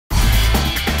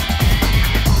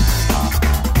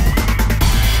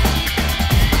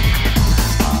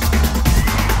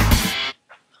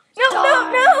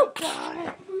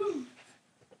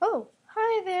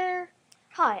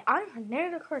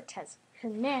Hernando Cortes,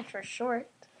 Hernan for short.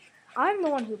 I'm the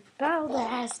one who battled the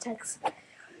Aztecs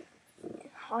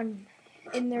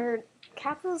in their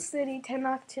capital city,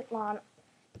 Tenochtitlan,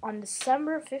 on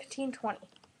December 1520.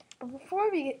 But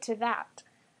before we get to that,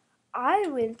 I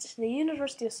went to the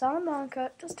University of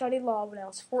Salamanca to study law when I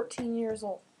was 14 years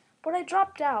old, but I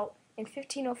dropped out in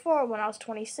 1504 when I was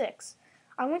 26.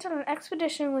 I went on an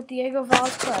expedition with Diego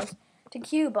Velazquez to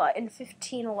Cuba in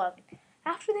 1511.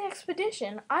 After the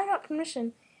expedition, I got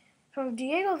permission from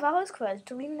Diego Velazquez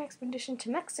to lead an expedition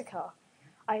to Mexico.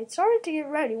 I had started to get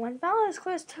ready when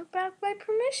Velazquez took back my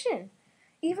permission.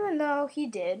 Even though he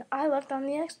did, I left on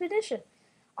the expedition.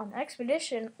 On the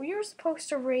expedition, we were supposed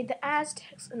to raid the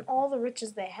Aztecs and all the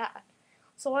riches they had.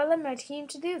 So I led my team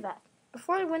to do that.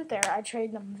 Before I went there, I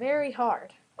trained them very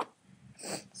hard.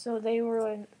 So they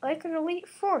were like an elite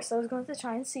force that was going to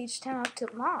try and siege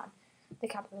Tenochtitlan, the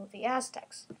capital of the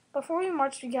Aztecs. Before we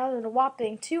marched, we gathered a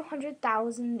whopping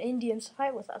 200,000 Indians to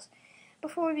fight with us.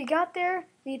 Before we got there,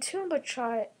 the Tumba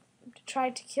tried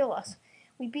to kill us.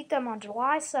 We beat them on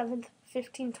July 7th,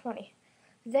 1520.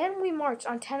 Then we marched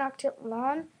on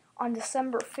Tenochtitlan on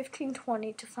December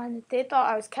 1520 to find that they thought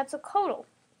I was Quetzalcoatl,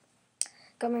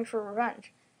 coming for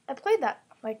revenge. I played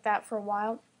like that for a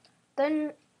while,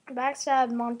 then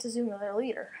backstabbed Montezuma, their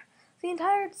leader. The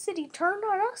entire city turned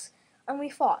on us, and we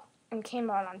fought and came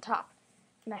out on top.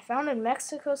 And I founded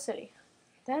Mexico City.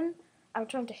 Then I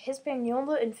returned to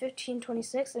Hispaniola in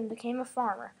 1526 and became a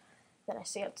farmer. Then I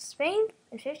sailed to Spain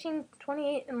in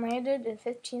 1528 and landed in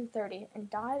 1530 and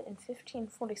died in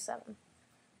 1547.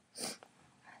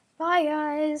 Bye,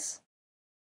 guys!